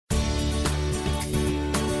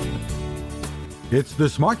It's the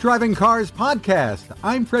Smart Driving Cars podcast.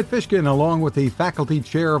 I'm Fred Fishkin, along with the Faculty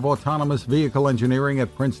Chair of Autonomous Vehicle Engineering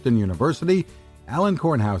at Princeton University, Alan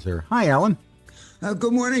Kornhauser. Hi, Alan.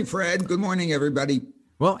 Good morning, Fred. Good morning, everybody.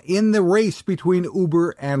 Well, in the race between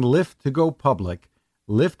Uber and Lyft to go public,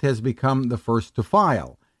 Lyft has become the first to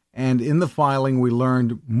file. And in the filing, we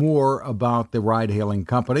learned more about the ride-hailing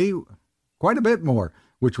company, quite a bit more,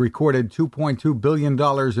 which recorded $2.2 billion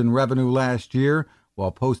in revenue last year, while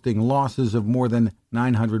posting losses of more than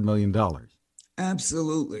 $900 million.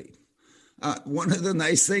 Absolutely. One of the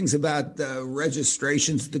nice things about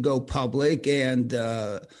registrations to go public and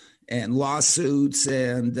lawsuits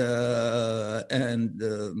and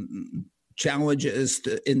challenges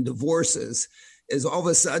in divorces is all of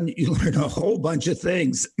a sudden you learn a whole bunch of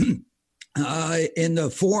things in the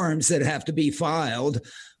forms that have to be filed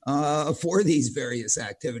for these various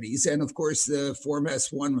activities. And of course, the Form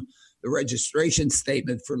S1, the registration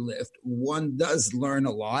statement for Lyft, one does learn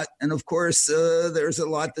a lot. And of course, there's a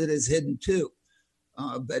lot that is hidden too.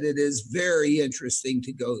 But it is very interesting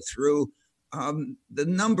to go through. The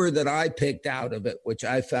number that I picked out of it, which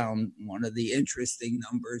I found one of the interesting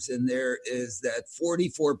numbers in there, is that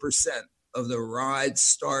 44% of the rides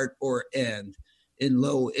start or end in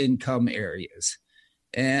low-income areas.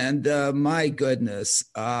 And my goodness,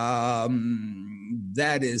 that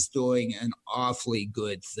is doing an awfully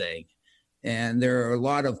good thing. And there are a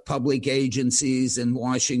lot of public agencies in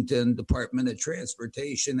Washington, Department of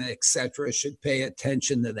Transportation, et cetera, should pay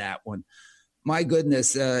attention to that one. My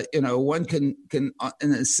goodness, one can in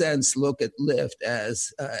a sense look at Lyft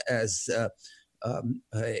as a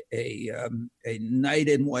knight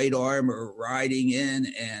in white armor riding in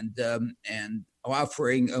and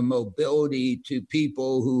offering a mobility to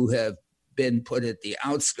people who have been put at the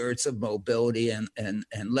outskirts of mobility and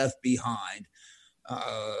left behind,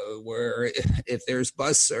 where if there's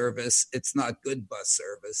bus service, it's not good bus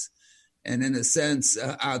service. And in a sense,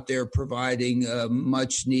 out there providing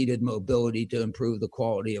much needed mobility to improve the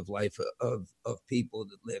quality of life of people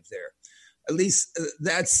that live there. At least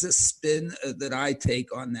that's the spin that I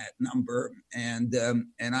take on that number, and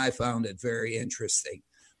I found it very interesting.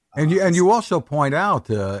 And you also point out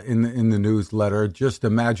in the newsletter, just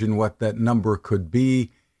imagine what that number could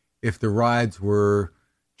be if the rides were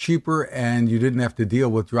cheaper and you didn't have to deal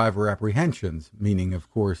with driver apprehensions, meaning, of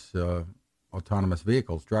course, autonomous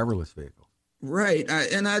vehicles, driverless vehicles. Right.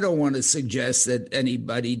 And I don't want to suggest that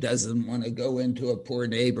anybody doesn't want to go into a poor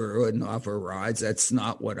neighborhood and offer rides. That's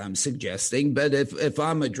not what I'm suggesting. But if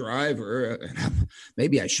I'm a driver,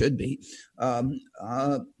 maybe I should be, I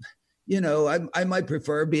might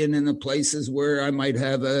prefer being in the places where I might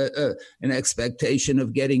have an expectation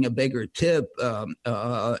of getting a bigger tip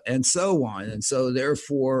and so on. And so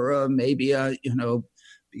therefore, maybe,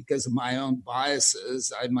 because of my own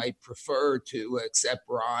biases, I might prefer to accept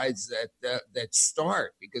rides that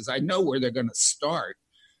start, because I know where they're going to start.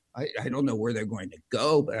 I don't know where they're going to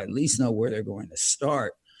go, but I at least know where they're going to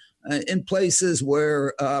start. In places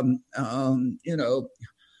where,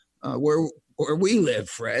 where we live,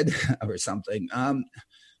 Fred, or something.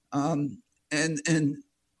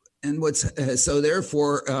 And what's so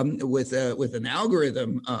therefore with an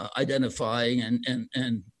algorithm identifying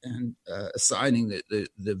and assigning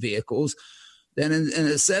the vehicles, then in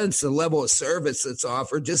a sense the level of service that's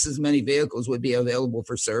offered, just as many vehicles would be available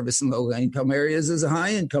for service in low income areas as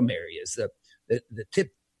high income areas. The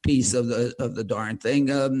tip piece of the darn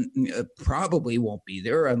thing probably won't be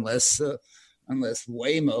there unless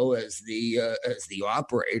Waymo, as the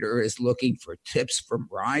operator, is looking for tips from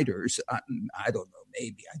riders. I don't know.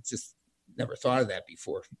 Maybe I just never thought of that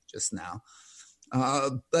before just now.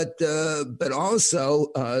 But also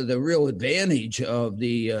the real advantage of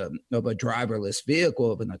of a driverless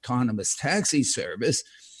vehicle, of an autonomous taxi service,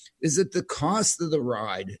 is that the cost of the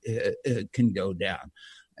ride can go down.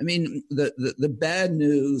 I mean, the bad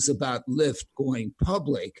news about Lyft going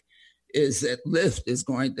public is that Lyft is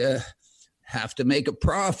going to have to make a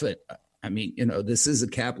profit. I mean, this is a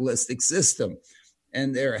capitalistic system,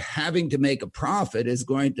 and they're having to make a profit is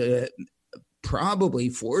going to probably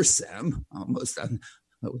force them, almost on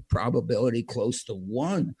with probability close to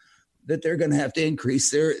 1, that they're going to have to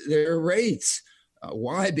increase their rates.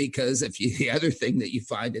 Why? Because the other thing that you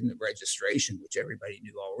find in the registration, which everybody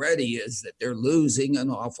knew already, is that they're losing an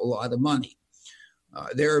awful lot of money.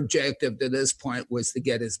 Their objective to this point was to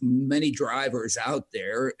get as many drivers out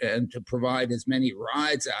there and to provide as many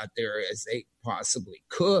rides out there as they possibly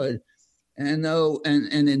could. And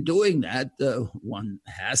in doing that, one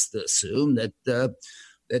has to assume that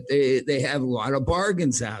they have a lot of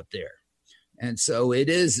bargains out there. And so it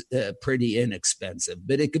is pretty inexpensive,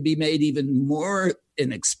 but it could be made even more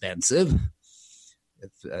inexpensive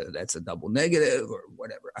if that's a double negative or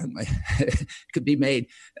whatever, it could be made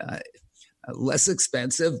less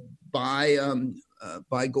expensive by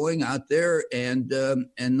going out there and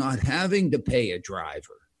not having to pay a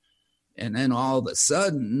driver. And then all of a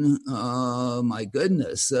sudden, my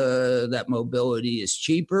goodness, that mobility is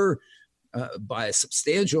cheaper by a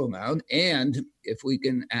substantial amount. And if we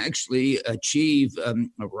can actually achieve a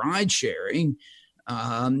ride sharing,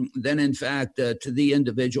 then in fact, to the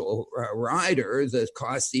individual rider, the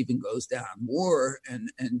cost even goes down more.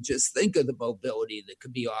 And just think of the mobility that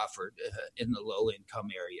could be offered in the low income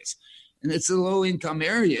areas. And it's the low income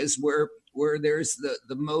areas where there's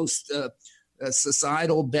the most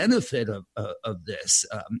societal benefit of this.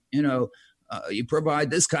 You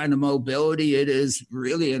provide this kind of mobility, it is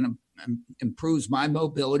really improves my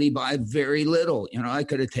mobility by very little. I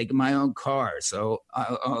could have taken my own car. So,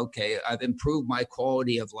 okay, I've improved my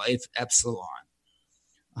quality of life, epsilon.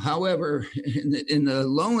 However, in the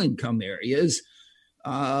low-income areas,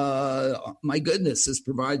 my goodness, this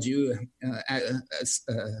provides you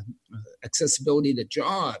accessibility to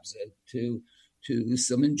jobs, to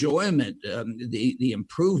some enjoyment. The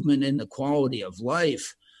improvement in the quality of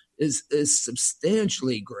life is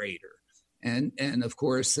substantially greater. And of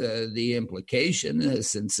course, the implication,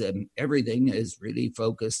 since everything is really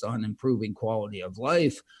focused on improving quality of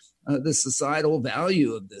life, the societal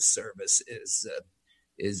value of this service is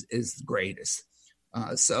the greatest.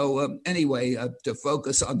 Anyway, to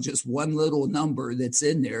focus on just one little number that's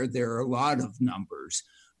in there, there are a lot of numbers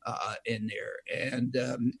in there, and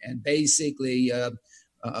basically,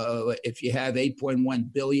 if you have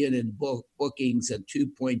 8.1 billion in bookings and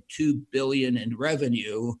 2.2 billion in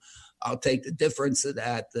revenue, I'll take the difference of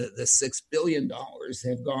that. The $6 billion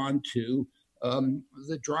have gone to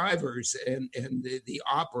the drivers and the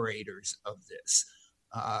operators of this.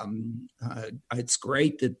 It's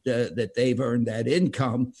great that they've earned that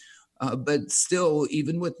income, but still,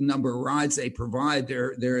 even with the number of rides they provide,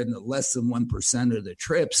 they're in the less than 1% of the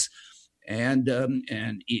trips, and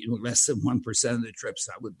even less than 1% of the trips,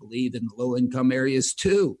 I would believe, in the low income areas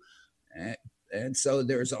too. And so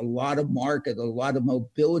there's a lot of market, a lot of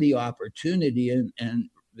mobility opportunity, and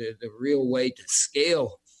the real way to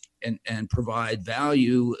scale and provide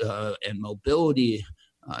value and mobility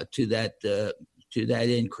to that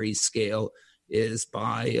increased scale is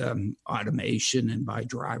by automation and by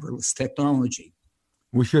driverless technology.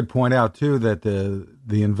 We should point out, too, that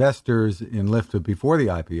the investors in Lyft before the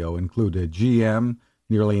IPO included GM,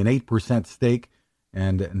 nearly an 8% stake,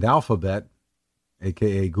 and Alphabet,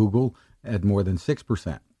 a.k.a. Google, at more than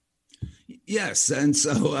 6%. Yes, and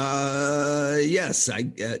so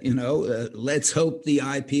let's hope the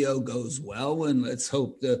IPO goes well, and let's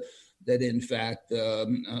hope that in fact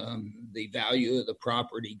the value of the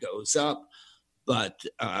property goes up. But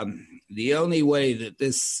the only way that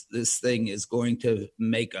this thing is going to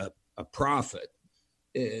make a profit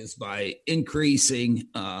is by increasing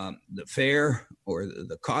the fare or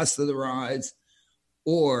the cost of the rides,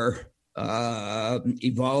 or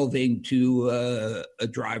evolving to a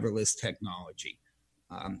driverless technology.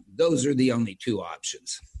 Those are the only two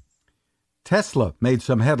options. Tesla made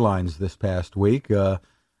some headlines this past week.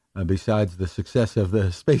 Besides the success of the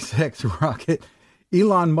SpaceX rocket,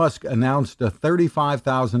 Elon Musk announced a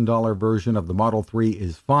 $35,000 version of the Model 3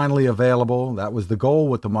 is finally available. That was the goal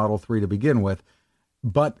with the Model 3 to begin with.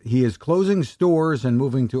 But he is closing stores and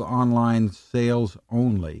moving to online sales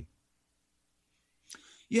only.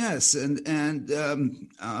 Yes, and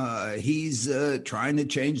he's trying to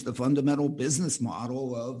change the fundamental business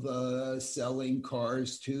model of selling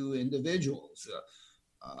cars to individuals.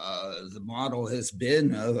 The model has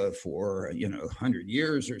been for 100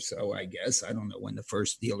 years or so, I guess. I don't know when the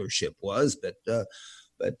first dealership was, but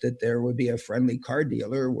that there would be a friendly car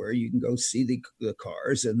dealer where you can go see the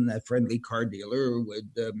cars, and that friendly car dealer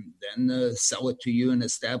would then sell it to you and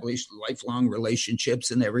establish lifelong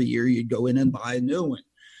relationships. And every year you'd go in and buy a new one.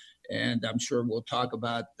 And I'm sure we'll talk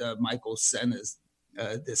about Michael Senna's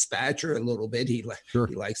dispatcher a little bit. He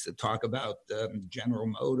likes to talk about General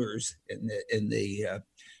Motors in the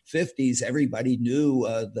 50s. Everybody knew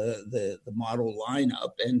the model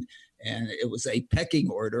lineup, and it was a pecking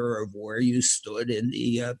order of where you stood in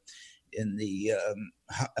the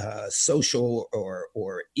social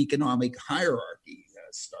or economic hierarchy,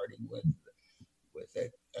 starting with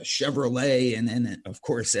a Chevrolet, and then, of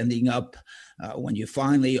course, ending up when you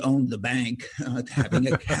finally owned the bank, having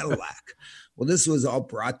a Cadillac. Well, this was all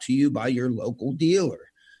brought to you by your local dealer.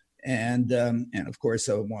 And of course,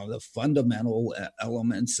 one of the fundamental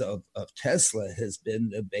elements of Tesla has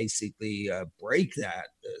been to basically break that,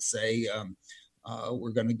 say,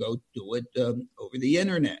 we're going to go do it over the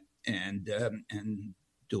internet. and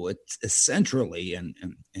do it centrally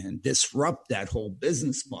and disrupt that whole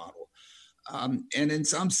business model. And in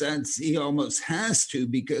some sense, he almost has to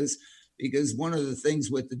because one of the things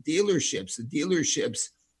with the dealerships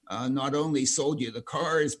not only sold you the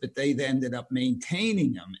cars, but they ended up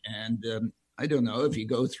maintaining them. And I don't know if you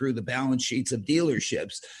go through the balance sheets of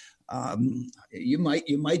dealerships, you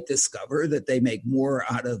might discover that they make more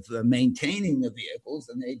out of maintaining the vehicles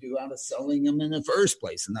than they do out of selling them in the first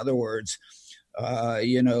place. In other words,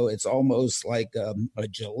 it's almost like a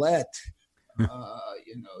Gillette.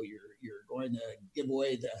 You're going to give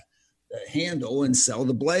away the handle and sell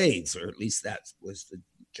the blades, or at least that was the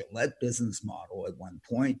Gillette business model at one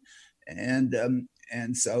point. And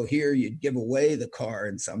so here you'd give away the car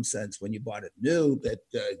in some sense when you bought it new, but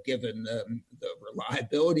given the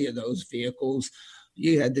reliability of those vehicles,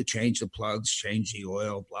 you had to change the plugs, change the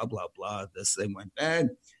oil, blah, blah, blah. This thing went bad.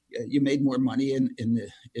 You made more money in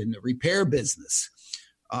the repair business.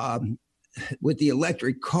 With the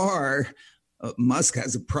electric car, Musk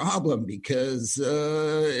has a problem because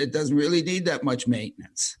it doesn't really need that much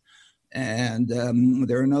maintenance. And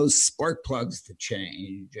there are no spark plugs to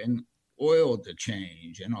change and oil to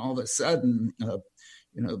change. And all of a sudden,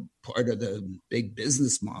 part of the big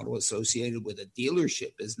business model associated with a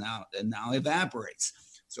dealership is now evaporates.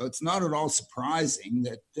 So it's not at all surprising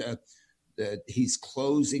that he's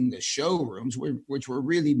closing the showrooms, which were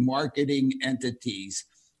really marketing entities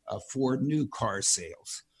for new car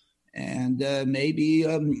sales. And maybe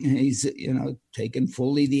he's taken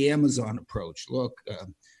fully the Amazon approach. Look,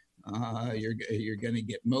 you're going to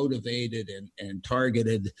get motivated and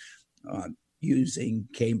targeted using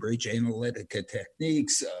Cambridge Analytica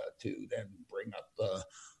techniques to then bring up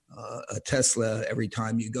a Tesla every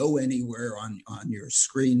time you go anywhere on your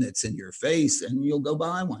screen that's in your face, and you'll go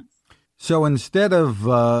buy one. So instead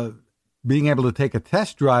of being able to take a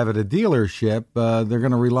test drive at a dealership, they're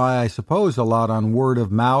going to rely, I suppose, a lot on word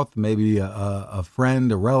of mouth, maybe a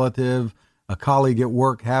friend, a relative, a colleague at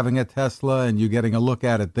work having a Tesla and you getting a look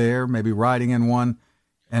at it there, maybe riding in one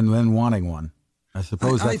and then wanting one. I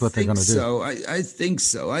suppose that's what they're going to do. I think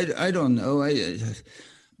so. I don't know.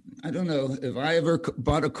 I don't know if I ever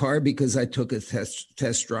bought a car because I took a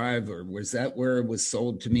test drive, or was that where it was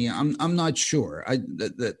sold to me? I'm not sure.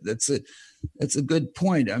 That's a good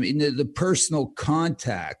point. I mean, the personal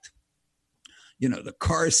contact, the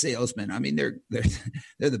car salesman. I mean, they're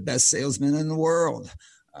the best salesmen in the world,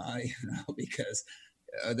 because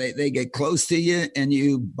they get close to you and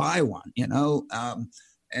you buy one,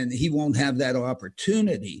 and he won't have that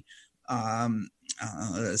opportunity.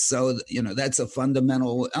 So, that's a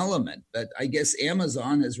fundamental element. But I guess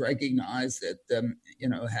Amazon has recognized that,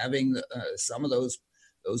 having some of those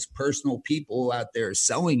personal people out there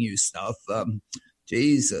selling you stuff,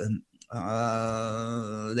 they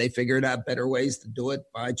figured out better ways to do it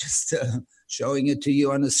by just showing it to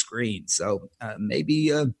you on a screen. So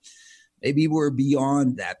maybe we're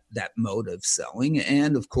beyond that mode of selling.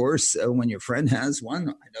 And of course, when your friend has one,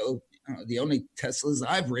 I know the only Teslas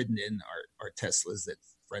I've ridden in are Teslas that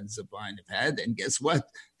friends of mine have had. And guess what?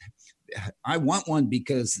 I want one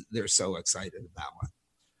because they're so excited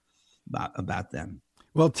about them.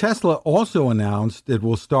 Well, Tesla also announced it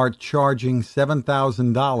will start charging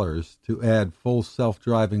 $7,000 to add full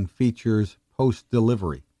self-driving features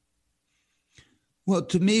post-delivery. Well,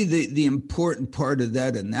 to me, the important part of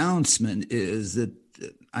that announcement is that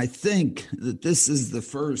I think that this is the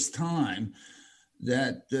first time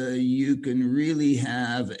that you can really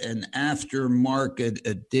have an aftermarket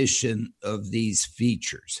edition of these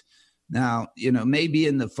features. Now, maybe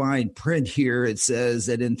in the fine print here, it says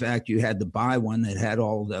that in fact you had to buy one that had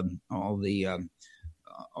all the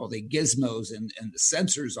gizmos and the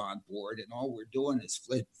sensors on board, and all we're doing is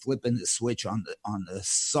flipping the switch on the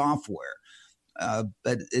software.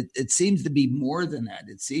 But it seems to be more than that.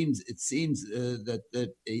 It seems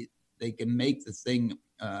that they can make the thing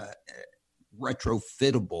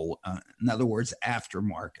retrofittable. In other words,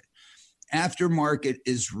 aftermarket. Aftermarket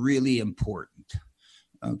is really important.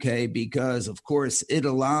 Okay, because of course it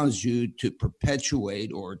allows you to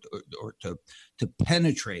perpetuate or to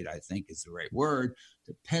penetrate, I think is the right word,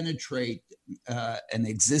 to penetrate an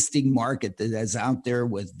existing market that is out there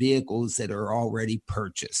with vehicles that are already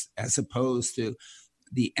purchased, as opposed to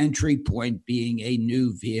the entry point being a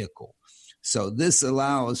new vehicle. So this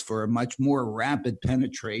allows for a much more rapid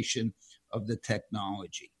penetration of the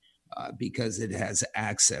technology because it has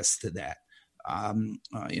access to that.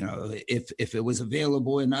 If it was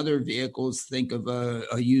available in other vehicles, think of a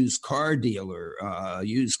used car dealer. A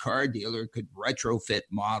used car dealer could retrofit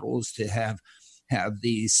models to have have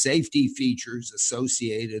the safety features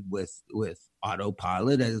associated with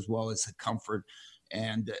autopilot, as well as the comfort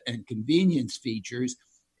and convenience features,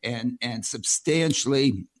 and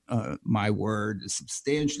substantially,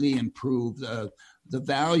 substantially improve the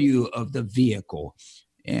value of the vehicle.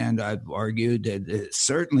 And I've argued that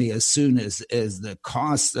certainly as soon as the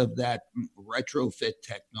cost of that retrofit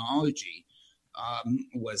technology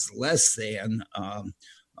was less than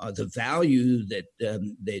the value that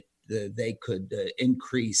they could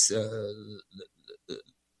increase the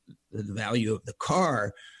value of the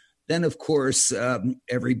car, then of course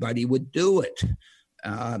everybody would do it.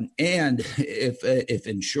 And if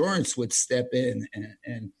insurance would step in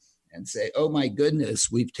and say, oh my goodness,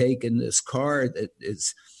 we've taken this car that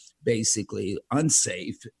is basically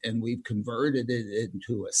unsafe and we've converted it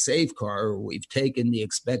into a safe car, or we've taken the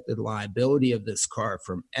expected liability of this car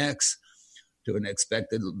from X to an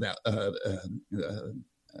expected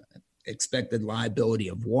liability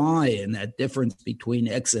of Y, and that difference between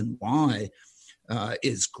X and Y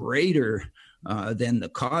is greater than the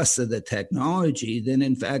cost of the technology, then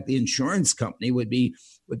in fact the insurance company would be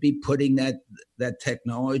putting that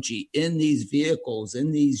technology in these vehicles,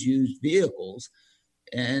 in these used vehicles,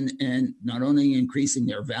 and not only increasing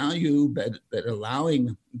their value, but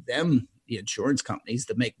allowing them, the insurance companies,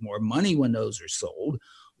 to make more money when those are sold,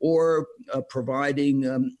 or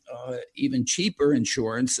providing even cheaper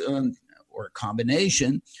insurance or a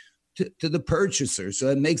combination to the purchaser. So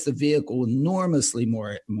it makes the vehicle enormously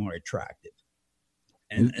more attractive.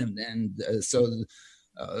 So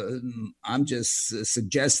I'm just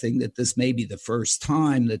suggesting that this may be the first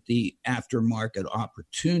time that the aftermarket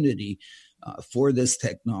opportunity for this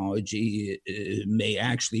technology may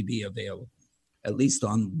actually be available, at least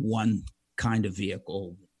on one kind of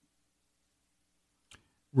vehicle.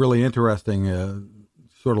 Really interesting,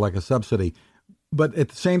 sort of like a subsidy. But at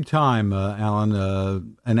the same time, Alan,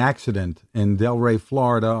 an accident in Delray,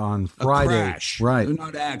 Florida on Friday. A crash. Right. They're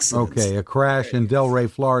not accidents. Okay, a crash in Delray,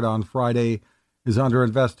 Florida on Friday is under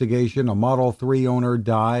investigation. A Model 3 owner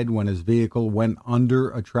died when his vehicle went under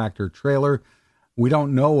a tractor trailer. We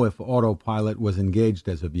don't know if autopilot was engaged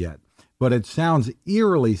as of yet, but it sounds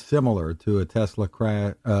eerily similar to a Tesla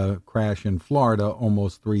crash in Florida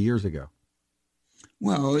almost 3 years ago.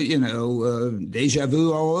 Well, deja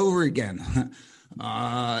vu all over again.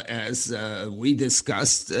 As we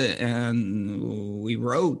discussed and we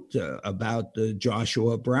wrote about the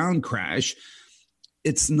Joshua Brown crash,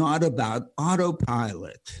 it's not about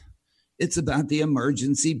autopilot. It's about the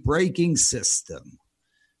emergency braking system.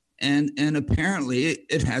 And apparently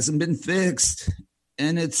it hasn't been fixed.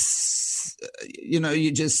 And it's,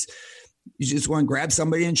 you just want to grab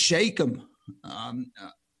somebody and shake them.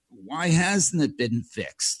 Why hasn't it been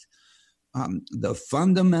fixed? The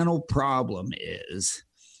fundamental problem is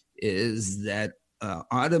that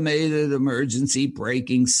automated emergency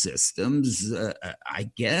braking systems,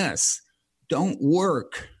 I guess, don't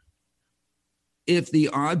work if the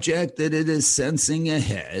object that it is sensing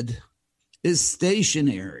ahead is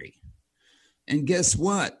stationary. And guess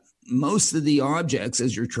what? Most of the objects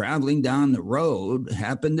as you're traveling down the road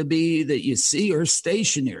happen to be that you see are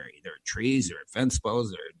stationary. There are trees, there are fence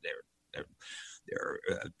posts, there are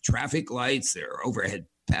traffic lights, there are overhead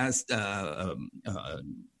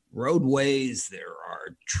roadways, there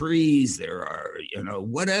are trees, there are,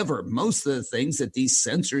 whatever. Most of the things that these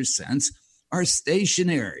sensors sense are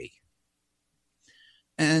stationary.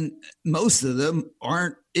 And most of them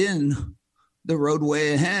aren't in the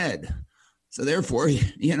roadway ahead. So therefore,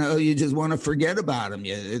 you just want to forget about them.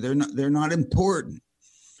 They're not important,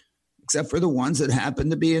 except for the ones that happen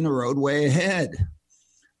to be in the roadway ahead.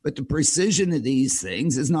 But the precision of these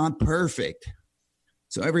things is not perfect.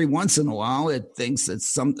 So every once in a while, it thinks that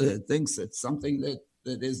something that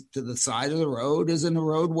is to the side of the road is in the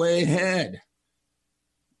roadway ahead.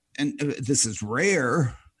 And this is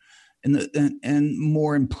rare. And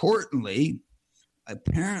more importantly,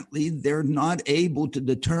 apparently they're not able to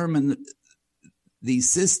determine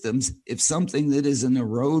these systems if something that is in the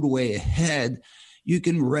roadway ahead you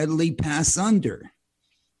can readily pass under.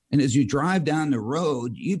 And as you drive down the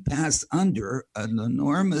road, you pass under an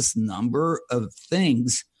enormous number of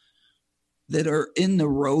things that are in the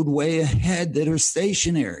roadway ahead that are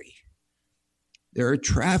stationary. There are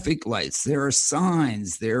traffic lights, there are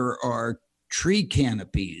signs, there are tree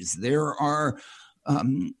canopies, there are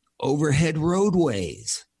overhead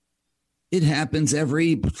roadways. It happens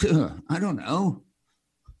every, I don't know,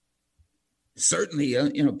 certainly,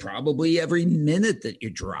 probably every minute that you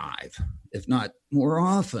drive, if not more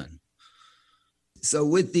often. So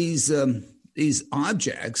with these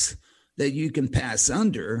objects that you can pass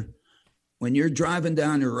under, when you're driving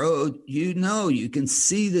down the road, you can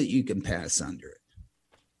see that you can pass under it.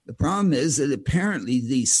 The problem is that apparently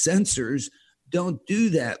these sensors don't do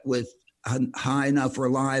that with high enough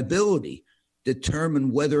reliability,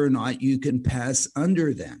 determine whether or not you can pass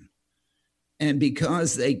under them. And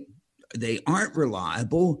because they aren't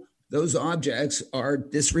reliable, those objects are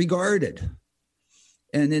disregarded.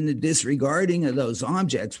 And in the disregarding of those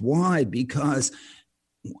objects, why? Because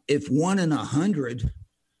if 1 in 100,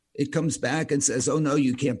 it comes back and says, oh, no,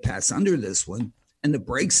 you can't pass under this one. And the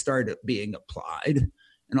brakes start being applied.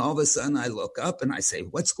 And all of a sudden I look up and I say,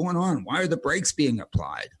 what's going on? Why are the brakes being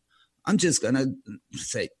applied? I'm just going to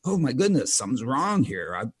say, oh, my goodness, something's wrong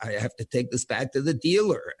here. I have to take this back to the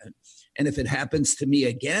dealer. And if it happens to me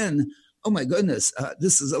again, oh, my goodness,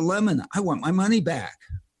 this is a lemon. I want my money back.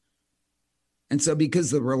 And so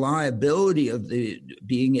because the reliability of the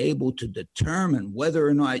being able to determine whether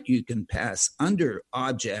or not you can pass under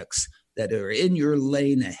objects that are in your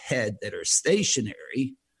lane ahead that are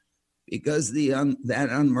stationary, because that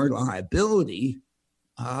unreliability,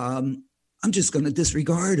 I'm just going to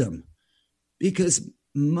disregard them. Because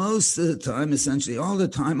most of the time, essentially all the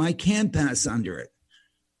time, I can pass under it.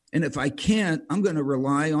 And if I can't, I'm going to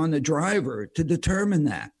rely on the driver to determine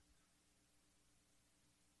that.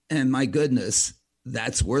 And my goodness,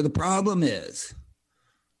 that's where the problem is.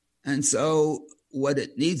 And so what we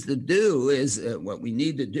need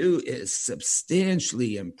to do is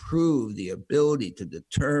substantially improve the ability to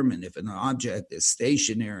determine if an object is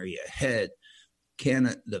stationary ahead,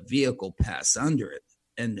 can the vehicle pass under it,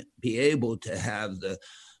 and be able to have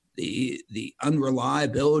the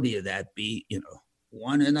unreliability of that be,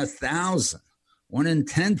 1 in 1,000, 1 in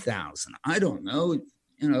 10,000. I don't know.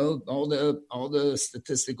 All the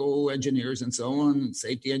statistical engineers and so on, and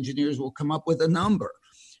safety engineers will come up with a number.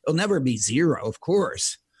 It'll never be 0, of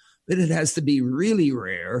course, but it has to be really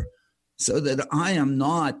rare so that I am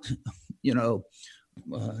not, going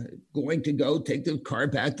to go take the car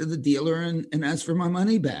back to the dealer and ask for my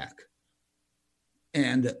money back.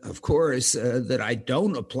 And of course, that I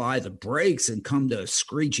don't apply the brakes and come to a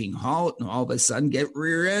screeching halt and all of a sudden get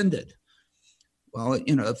rear-ended. Well,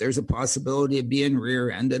 if there's a possibility of being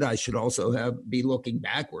rear-ended, I should also be looking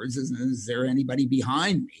backwards. Is there anybody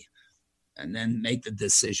behind me? And then make the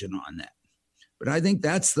decision on that. But I think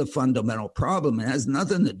that's the fundamental problem. It has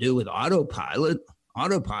nothing to do with autopilot.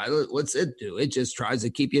 Autopilot, what's it do? It just tries to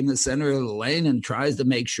keep you in the center of the lane and tries to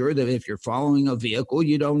make sure that if you're following a vehicle,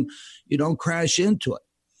 you don't crash into it.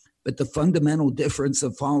 But the fundamental difference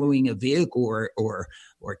of following a vehicle or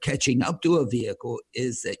catching up to a vehicle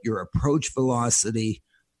is that your approach velocity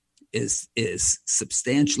is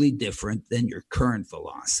substantially different than your current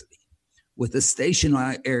velocity. With a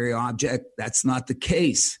stationary object, that's not the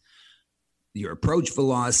case. Your approach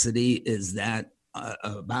velocity is that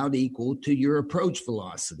about equal to your approach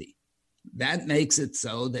velocity. That makes it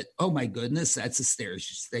so that, oh my goodness, that's a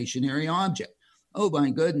stationary object. Oh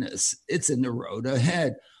my goodness, it's in the road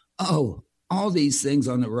ahead. Oh, all these things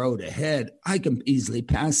on the road ahead, I can easily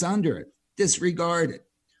pass under it, disregard it.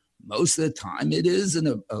 Most of the time, it is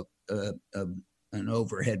an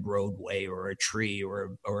overhead roadway or a tree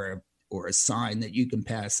or a sign that you can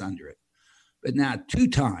pass under it. But now 2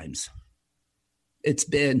 times, it's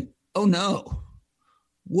been, oh no,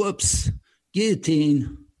 whoops,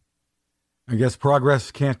 guillotine. I guess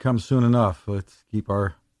progress can't come soon enough. Let's keep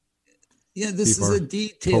our... Yeah, this is a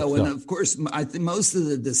detail. And of course, I think most of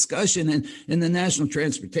the discussion and the National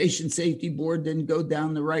Transportation Safety Board didn't go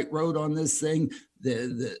down the right road on this thing.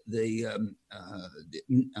 The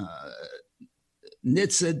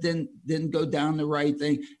NHTSA didn't go down the right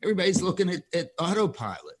thing. Everybody's looking at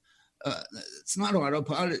autopilot. It's not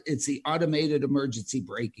autopilot. It's the automated emergency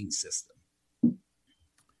braking system.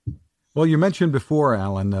 Well, you mentioned before,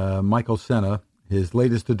 Alan, Michael Sena, his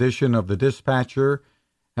latest edition of the Dispatcher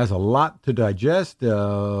has a lot to digest,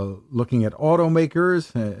 looking at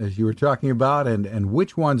automakers, as you were talking about, and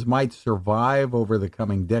which ones might survive over the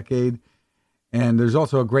coming decade. And there's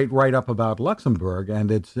also a great write-up about Luxembourg and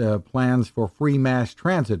its plans for free mass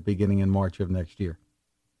transit beginning in March of next year.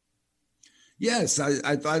 Yes,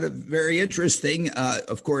 I thought it very interesting.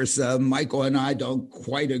 Of course, Michael and I don't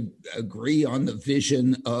quite agree on the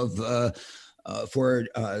vision of for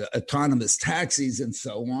autonomous taxis and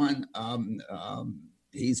so on.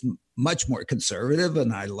 He's much more conservative,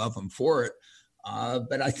 and I love him for it.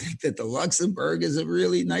 But I think that the Luxembourg is a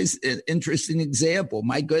really nice, interesting example.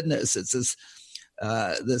 My goodness, it's this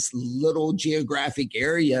little geographic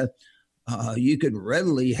area. You could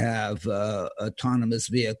readily have autonomous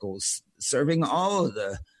vehicles serving all of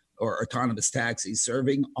the or autonomous taxis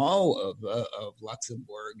serving all of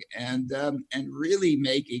Luxembourg, and really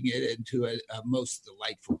making it into a most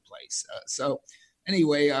delightful place. So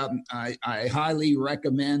anyway, I highly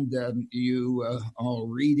recommend you all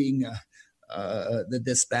reading the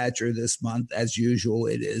Dispatcher this month. As usual,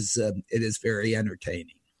 it is very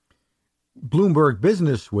entertaining. Bloomberg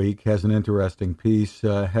Business Week has an interesting piece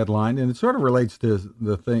headline, and it sort of relates to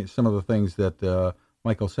some of the things that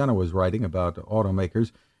Michael Sena was writing about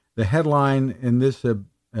automakers. The headline in this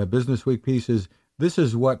Business Week piece is, "This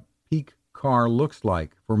is what peak car looks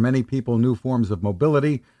like. For many people, new forms of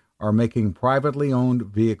mobility are making privately owned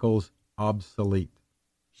vehicles obsolete."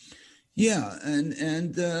 Yeah,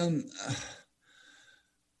 and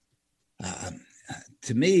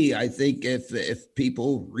to me, I think if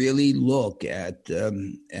people really look at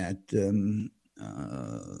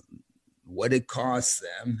what it costs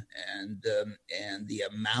them and the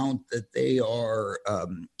amount that they are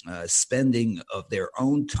spending of their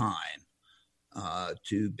own time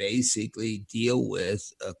to basically deal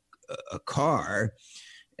with a car.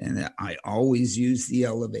 And I always use the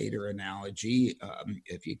elevator analogy.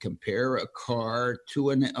 If you compare a car to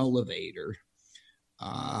an elevator,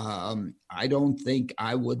 I don't think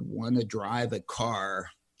I would want to drive a car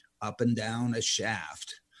up and down a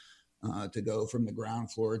shaft to go from the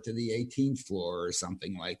ground floor to the 18th floor or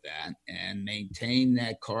something like that, and maintain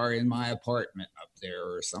that car in my apartment up there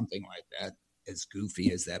or something like that, as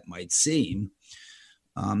goofy as that might seem.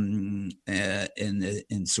 In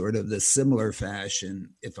sort of the similar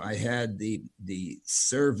fashion, if I had the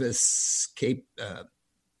service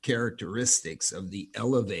characteristics of the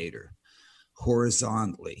elevator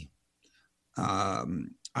horizontally,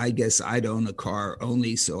 I guess I'd own a car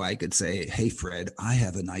only so I could say, "Hey, Fred, I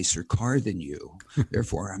have a nicer car than you,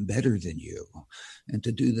 therefore I'm better than you," and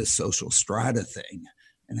to do the social strata thing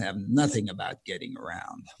and have nothing about getting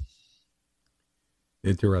around.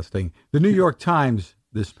 Interesting. The New York Times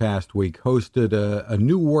this past week hosted a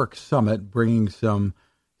New Work Summit, bringing some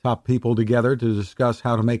top people together to discuss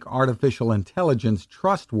how to make artificial intelligence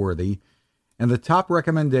trustworthy. And the top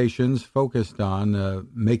recommendations focused on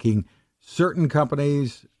making certain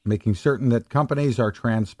that companies are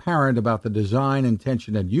transparent about the design,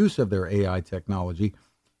 intention, and use of their AI technology,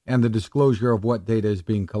 and the disclosure of what data is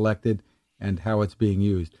being collected and how it's being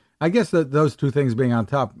used. I guess that those two things being on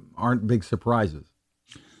top aren't big surprises.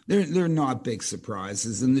 They're not big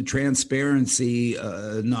surprises, and the transparency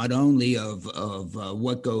not only of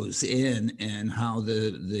what goes in and how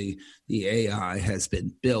the AI has been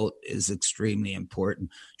built is extremely important.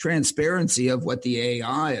 Transparency of what the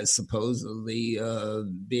AI is supposedly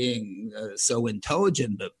being so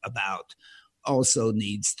intelligent about also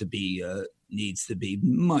needs to be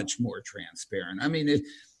much more transparent. I mean,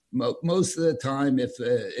 most of the time,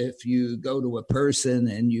 if you go to a person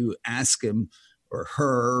and you ask him or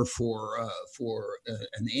her for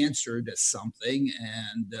an answer to something,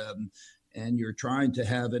 and you're trying to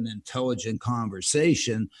have an intelligent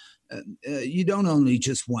conversation, you don't only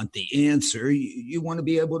just want the answer. You want to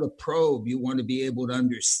be able to probe. You want to be able to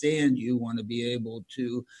understand. You want to be able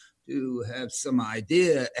to have some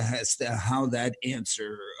idea as to how that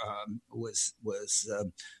answer was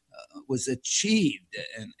achieved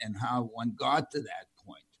and how one got to that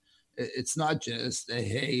point. It's not just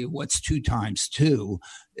hey, what's 2 times 2?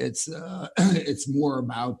 It's more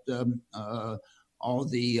about all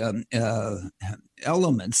the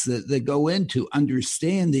elements that go into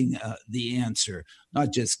understanding the answer,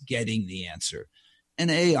 not just getting the answer. And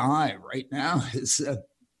AI right now is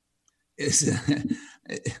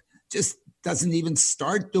just doesn't even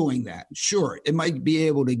start doing that. Sure, it might be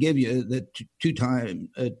able to give you the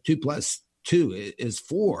 2 plus 2 is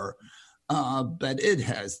 4. But it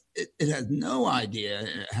has no idea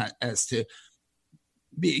as to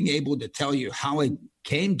being able to tell you how it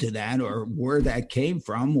came to that or where that came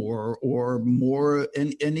from or more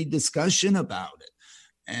in any discussion about it.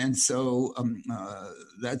 And so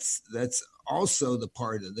that's also the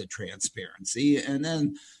part of the transparency. And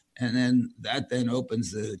then that then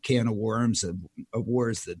opens the can of worms of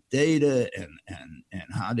where's the data and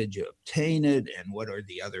how did you obtain it and what are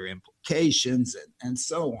the other implications and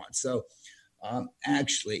so on. So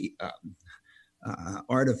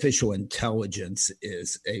artificial intelligence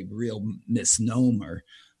is a real misnomer.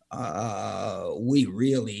 We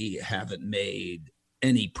really haven't made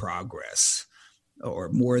any progress or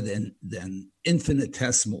more than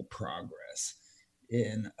infinitesimal progress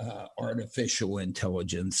in artificial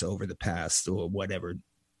intelligence over the past or whatever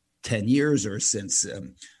 10 years or since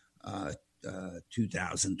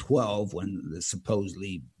 2012 when the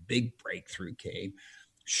supposedly big breakthrough came.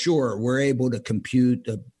 sure, we're able to compute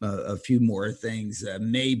a few more things.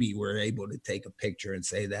 Maybe we're able to take a picture and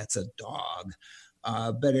say that's a dog.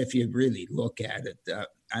 But if you really look at it,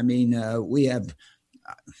 we have,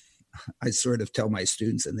 I sort of tell my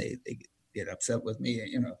students, and they get upset with me,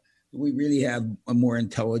 we really have more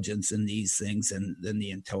intelligence in these things than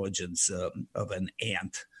the intelligence of an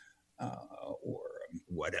ant or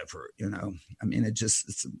whatever,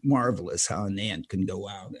 it's marvelous how an ant can go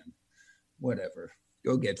out and whatever,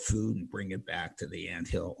 go get food and bring it back to the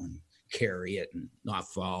anthill and carry it and not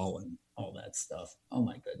fall and all that stuff. Oh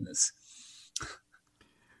my goodness.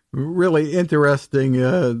 Really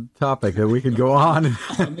interesting topic that we could go on.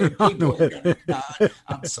 I'm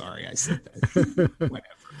sorry I said that.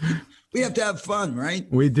 Whatever. We have to have fun, right?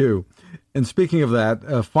 We do. And speaking of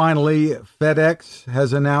that, finally, FedEx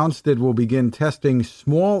has announced it will begin testing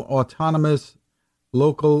small autonomous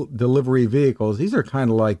local delivery vehicles. These are kind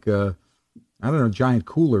of like, giant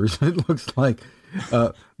coolers, it looks like,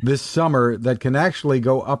 this summer that can actually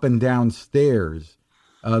go up and down stairs.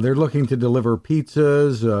 They're looking to deliver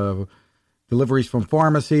pizzas, deliveries from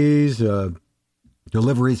pharmacies,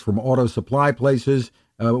 deliveries from auto supply places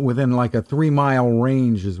within like a 3-mile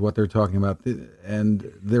range is what they're talking about.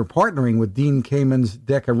 And they're partnering with Dean Kamen's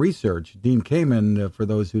Deca Research. Dean Kamen, for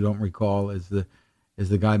those who don't recall, is the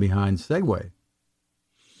guy behind Segway.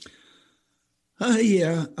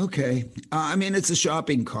 Yeah. Okay. It's a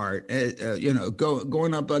shopping cart.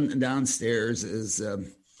 Going up and downstairs is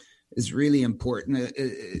really important.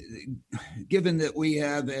 Given that we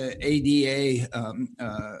have ADA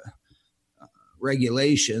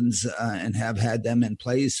regulations and have had them in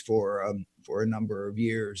place for a number of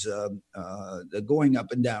years, the going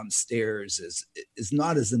up and down stairs is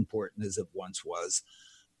not as important as it once was.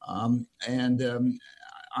 I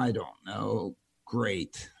don't know.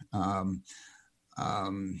 Great.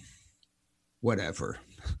 Whatever.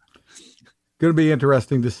 Going to be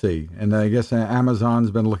interesting to see. And I guess Amazon's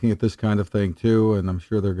been looking at this kind of thing too, and I'm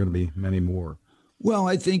sure there are going to be many more. Well,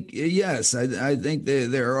 I think, yes, I think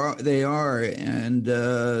they are. And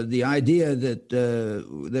the idea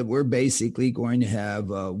that we're basically going to have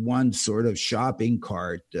one sort of shopping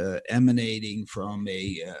cart emanating from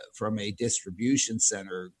a distribution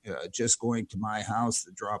center, just going to my house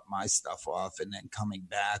to drop my stuff off and then coming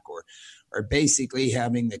back, or basically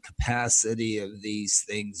having the capacity of these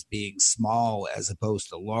things being small as opposed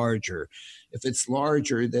to larger. If it's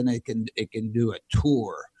larger, then it can do a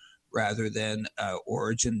tour rather than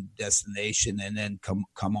origin, destination, and then come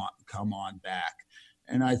on back.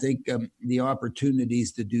 And I think the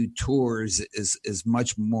opportunities to do tours is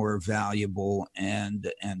much more valuable, and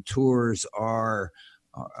tours are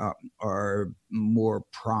more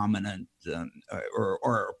prominent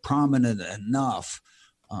or prominent enough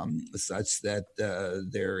such that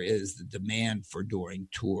there is the demand for doing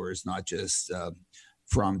tours, not just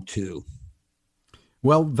from to.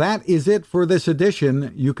 Well, that is it for this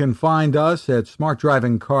edition. You can find us at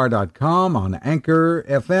smartdrivingcar.com, on Anchor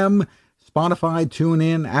FM, Spotify,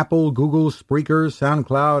 TuneIn, Apple, Google, Spreaker,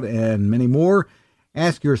 SoundCloud, and many more.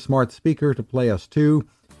 Ask your smart speaker to play us too.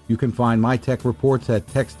 You can find my tech reports at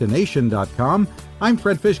Techstination.com. I'm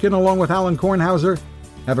Fred Fishkin along with Alan Kornhauser.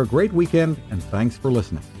 Have a great weekend, and thanks for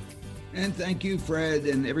listening. And thank you, Fred,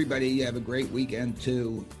 and everybody. Have a great weekend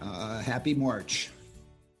too. Happy March.